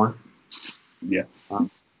more. Yeah.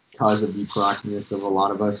 Because of the proactiveness of a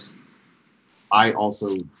lot of us. I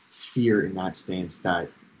also fear in that stance that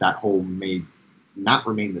that hole may not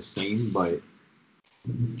remain the same, but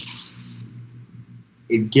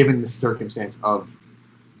given the circumstance of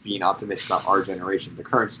being optimistic about our generation, the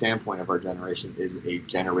current standpoint of our generation is a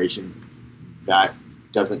generation that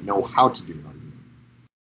doesn't know how to do an argument.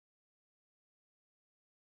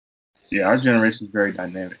 Yeah, our generation is very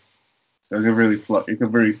dynamic. So it could really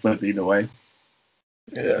flip either way.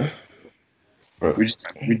 Yeah. But We just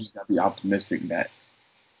got to be optimistic that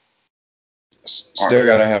our still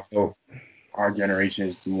gotta have hope. our generation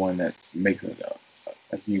is the one that makes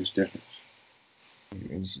a huge difference.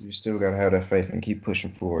 You still gotta have that faith and keep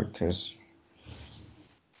pushing forward because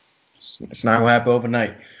it's not gonna happen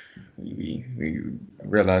overnight. We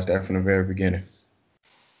realized that from the very beginning.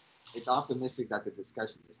 It's optimistic that the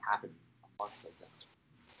discussion is happening amongst our generation.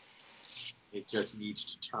 It just needs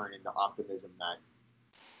to turn into optimism that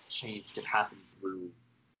change could happen through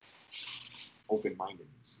open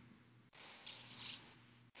mindedness,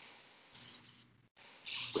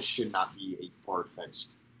 which should not be a far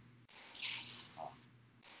fetched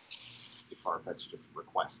just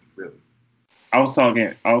request, really. I was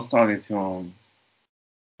talking to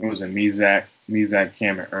it was a Mezak,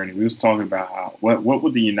 Cam, and Ernie. We was talking about how what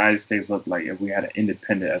would the United States look like if we had an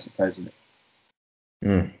independent as a president?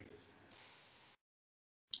 Mm.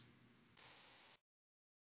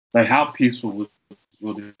 Like how peaceful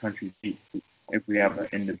will the country be if we have an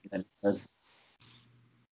independent president?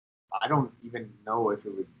 I don't even know if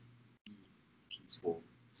it would be peaceful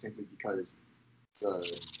simply because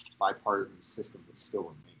the bipartisan system would still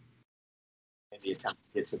remain in the attempt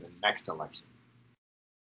to get to the next election.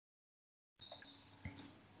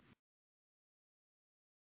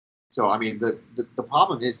 So, I mean, the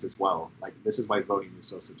problem is as well, like, this is why voting is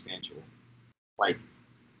so substantial. Like,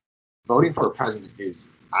 voting for a president is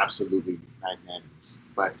absolutely magnanimous,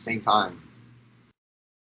 but at the same time,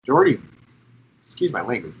 majority, excuse my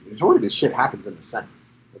language, majority of this shit happens in the Senate.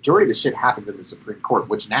 Majority of this shit happens in the Supreme Court,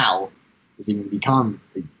 which now has even become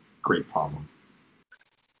a great problem.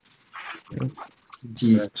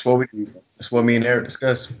 Geez. That's what me and Eric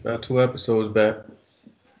discussed about 2 episodes back.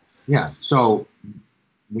 Yeah. So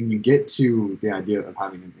when you get to the idea of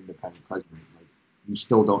having an independent president, like you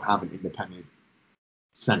still don't have an independent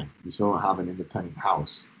Senate, you still don't have an independent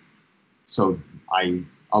House. So I mean,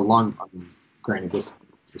 granted, this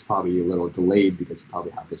is probably a little delayed because you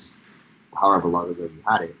probably have this, however long ago you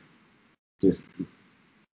had it. Just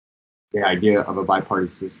the idea of a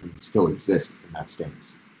bipartisan system still exists in that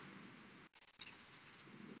stance.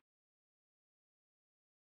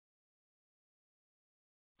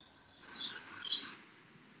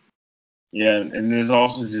 Yeah, and there's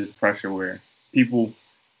also just pressure where people.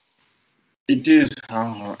 It just I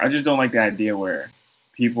don't know. I just don't like the idea where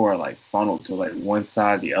people are like funneled to like one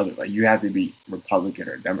side or the other. Like you have to be Republican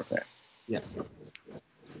or Democrat. Yeah.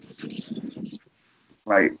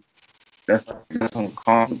 Like that's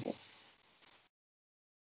uncomfortable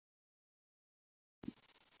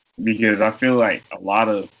because I feel like a lot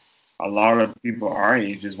of people our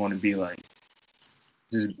age just want to be like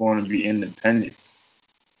just want to be independent.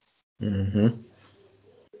 Mm-hmm.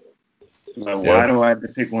 Like why Yep. do I have to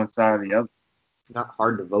pick one side or the other? It's not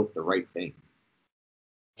hard to vote the right thing.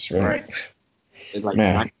 That's right. Right. It's like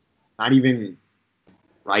Man, not even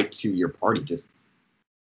right to your party, just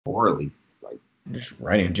morally right, just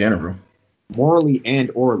right in general. morally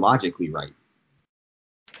and or logically right.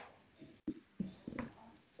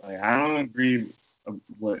 Like I don't agree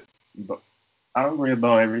what but I don't agree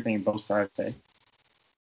about everything both sides say.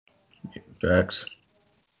 Facts.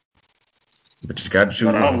 But you got to choose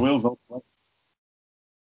But I one. will vote.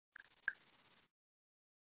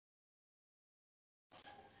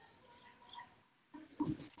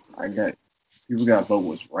 I got people got to vote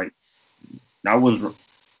what's right. That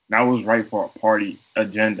was right for a party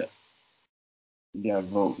agenda. You got to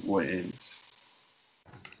vote what is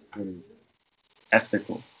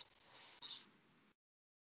ethical.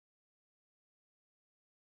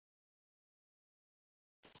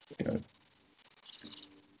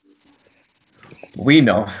 We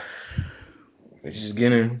know. It's just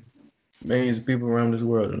getting millions of people around this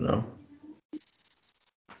world to know.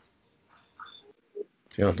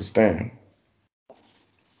 To understand.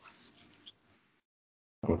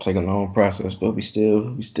 It'll take a long process, but we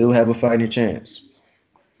still have a fighting chance.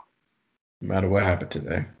 No matter what happened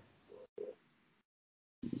today.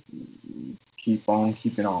 Keep on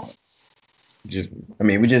keeping on. Just I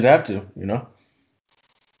mean, we just have to.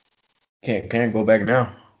 Can't go back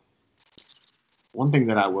now. One thing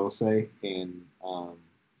that I will say, and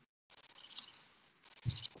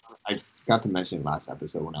I forgot to mention it last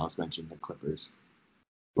episode when I was mentioning the Clippers,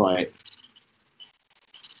 but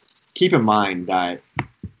keep in mind that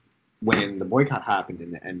when the boycott happened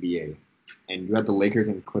in the NBA, and you had the Lakers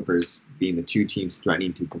and Clippers being the two teams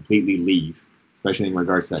threatening to completely leave, especially in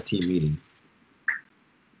regards to that team meeting,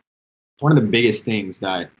 one of the biggest things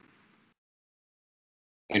that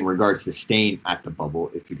in regards to staying at the bubble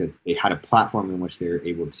is because they had a platform in which they were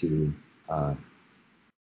able to uh,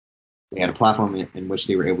 they had a platform in which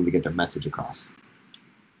they were able to get their message across.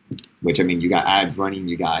 Which I mean, you got ads running,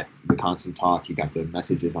 you got the constant talk, you got the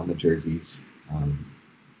messages on the jerseys,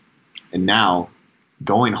 and now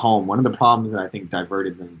going home. One of the problems that I think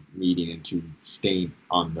diverted the meeting into staying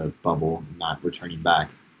on the bubble, and not returning back,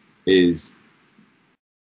 is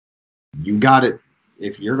you got it.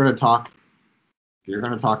 If you're gonna talk, if you're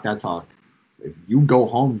gonna talk that talk, if you go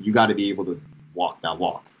home, you got to be able to walk that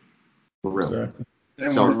walk for real. Exactly. They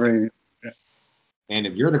So, weren't ready. and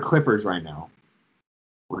if you're the Clippers right now,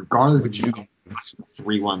 regardless if What you you go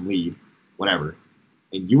 3-1 lead, whatever,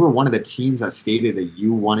 and you were one of the teams that stated that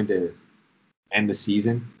you wanted to end the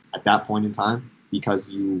season at that point in time because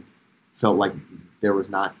you felt like there was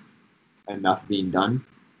not enough being done,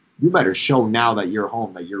 you better show now that you're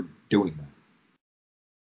home that you're doing that.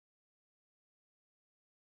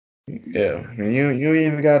 Yeah. I mean, you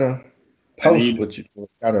ain't even gotta I post need what you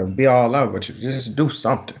gotta be all out with you. Just do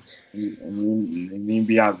something. I need to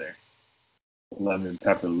be out there. Lemon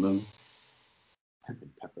pepper Lou.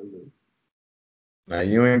 Pepper Lou. Like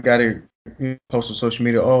you ain't gotta post on social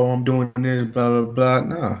media. Oh, I'm doing this, blah blah blah.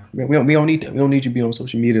 Nah, we don't need that. We don't need you to be on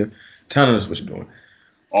social media telling us what you're doing.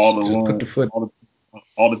 All the Just put one, the foot.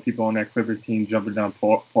 all the people on that Clippers team jumping down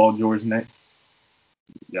Paul George's neck.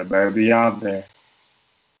 You better be out there.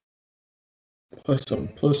 Put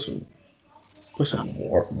some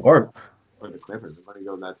work. For the Clippers. I'm going to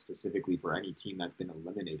go that specifically for any team that's been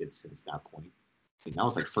eliminated since that point. I think that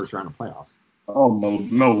was like first round of playoffs. Oh,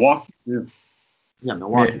 Milwaukee. Yeah. Yeah, Yeah,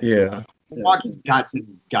 Milwaukee. yeah. Milwaukee got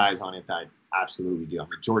some guys on it that absolutely do. I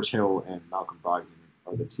mean, George Hill and Malcolm Brogdon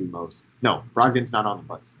are the two most. No, Brogdon's not on the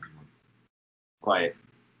Bucks anymore. But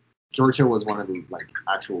George Hill was one of the like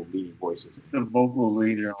actual leading voices. The vocal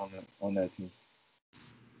leader on that team.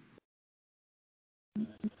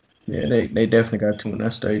 Yeah, they definitely got two in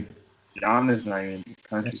that state. Giannis not even in the That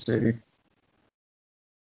country. city.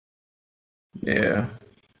 Yeah.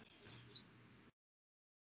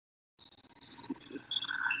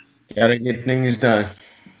 Gotta get things done.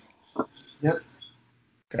 Yep.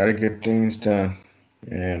 Gotta get things done.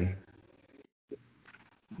 And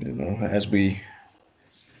as we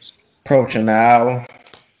approaching the hour,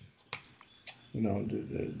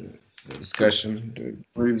 the discussion, the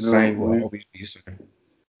We same will. will We always be the same.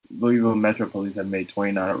 Louisville Metro Police have made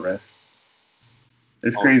 29 arrests.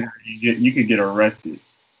 It's Oh, crazy. You could get arrested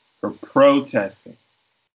for protesting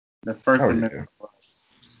the First Oh Amendment.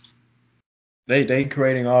 yeah. They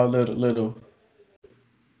creating all little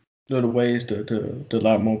ways to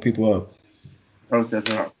lock more people up.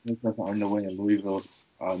 Protests are underway in Louisville,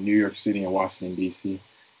 New York City, and Washington D.C.,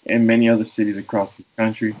 and many other cities across the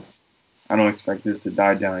country. I don't expect this to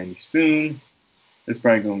die down any soon. It's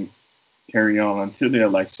probably going to carry on until the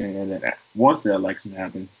election, and then once the election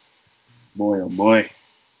happens, boy oh boy,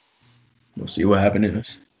 We'll see what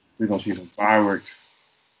happens. we're gonna see some fireworks.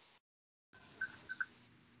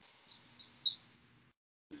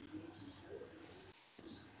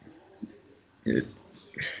 It,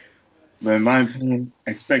 But in my opinion,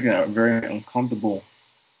 expecting a very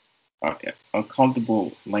uh,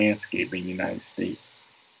 uncomfortable landscape in the United States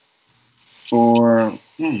for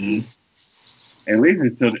at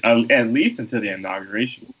least until the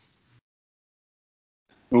inauguration,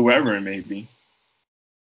 whoever it may be.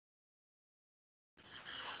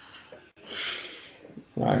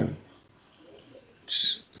 I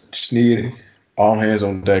just, just need all hands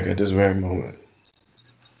on deck at this very moment.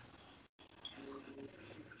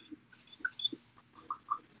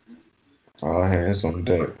 All hands on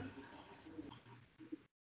deck.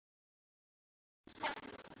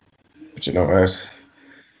 But as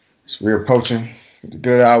we're approaching the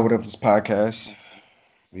good hour of this podcast,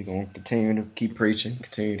 we're gonna continue to keep preaching,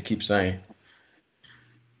 continue to keep saying,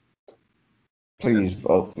 yes. please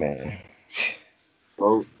vote, man.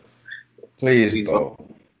 Vote. Please Please vote.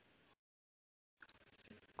 vote.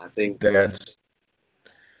 I think That's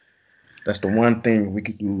the one thing we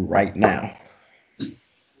could do right now,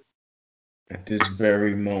 at this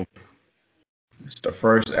very moment. It's the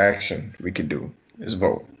first action we could do is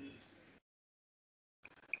vote.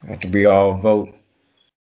 After we all vote,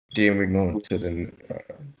 then we're going to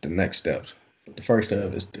the next steps. But the first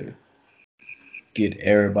step is to get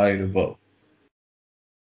everybody to vote.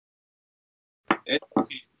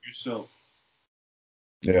 Educate yourself.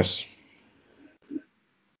 Yes.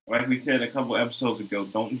 Like we said a couple episodes ago,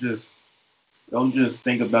 don't just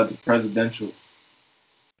think about the presidential.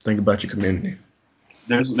 Think about your community.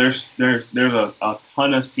 There's a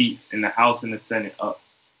ton of seats in the House and the Senate up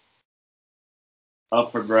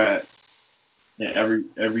for grabs, and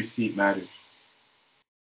every seat matters.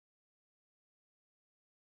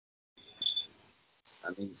 I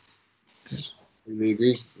mean, completely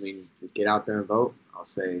agree. I mean, just get out there and vote. I'll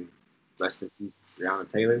say, rest in peace, Breonna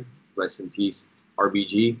Taylor. Rest in peace,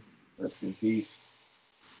 RBG. Rest in peace.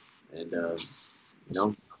 And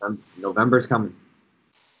November's coming.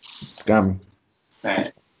 It's coming.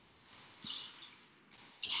 Bad.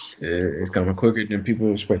 It's coming quicker than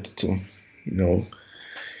people expect it to. You know,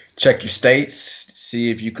 check your states, see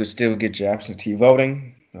if you could still get your absentee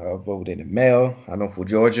voting. Vote in the mail. I know for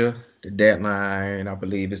Georgia, the deadline, I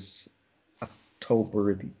believe, is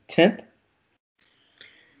October the 10th.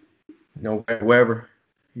 You know, wherever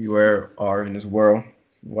you are in this world,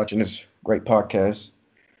 watching this great podcast,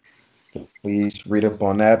 please read up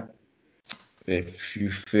on that. If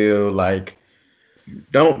you feel like you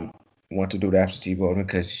don't want to do the absentee voting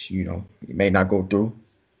because it may not go through,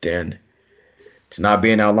 then it's not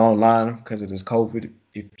being out long line because of this COVID.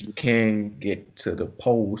 If you can get to the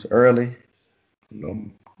polls early, you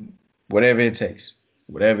know, whatever it takes,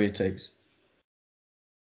 whatever it takes,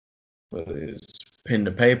 whether it's pen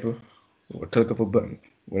to paper or click of a button,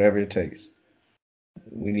 whatever it takes.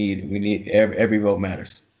 We need every vote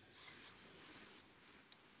matters.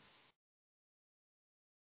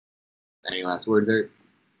 Any last words, Eric?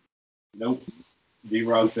 Nope.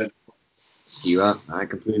 D-Rob said You up? I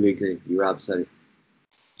completely agree. You up said it.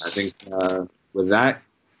 I think with that,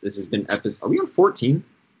 this has been episode. Are we on 14?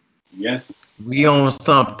 yes. We on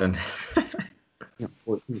something. Yeah,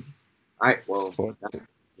 14. All right. Well, that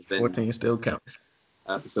has been 14 still count.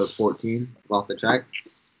 episode 14 of Off the Track.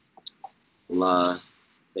 Well,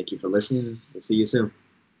 thank you for listening. We'll see you soon.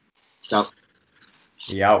 Ciao.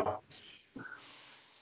 He out.